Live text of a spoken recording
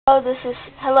Hello, this is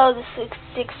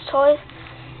 66 Toys,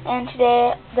 and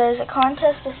today there's a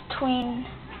contest between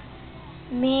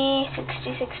me,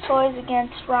 66 Toys,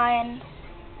 against Ryan,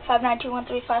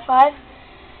 5921355.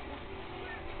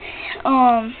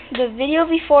 The video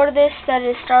before this, that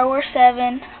is Star Wars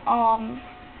 7.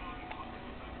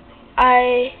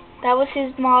 That was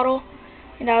his model,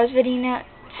 and I was videoing it.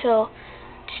 So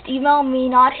just email me,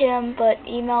 not him, but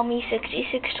email me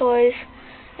 66 Toys,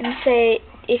 and say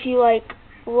if you like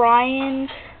Ryan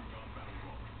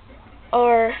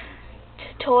or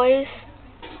Toys,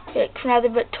 rather,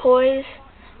 but Toys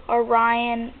or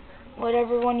Ryan,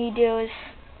 whatever one you do is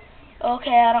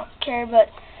okay. I don't care, but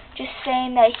just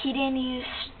saying that he didn't use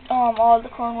all the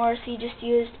Clone Wars. He just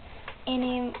used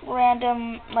any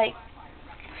random like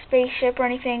spaceship or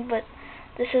anything. But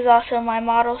this is also my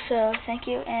model, so thank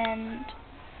you. And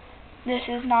this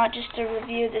is not just a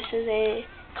review. This is a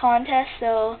contest.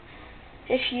 So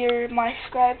if you're my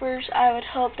subscribers, I would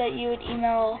hope that you would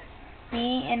email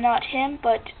me and not him,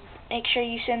 but make sure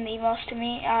you send the emails to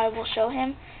me. I will show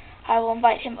him. I will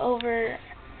invite him over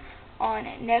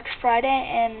on next Friday,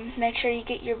 and make sure you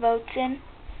get your votes in.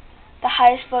 The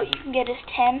highest vote you can get is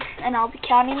 10, and I'll be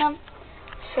counting them.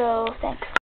 So, thanks.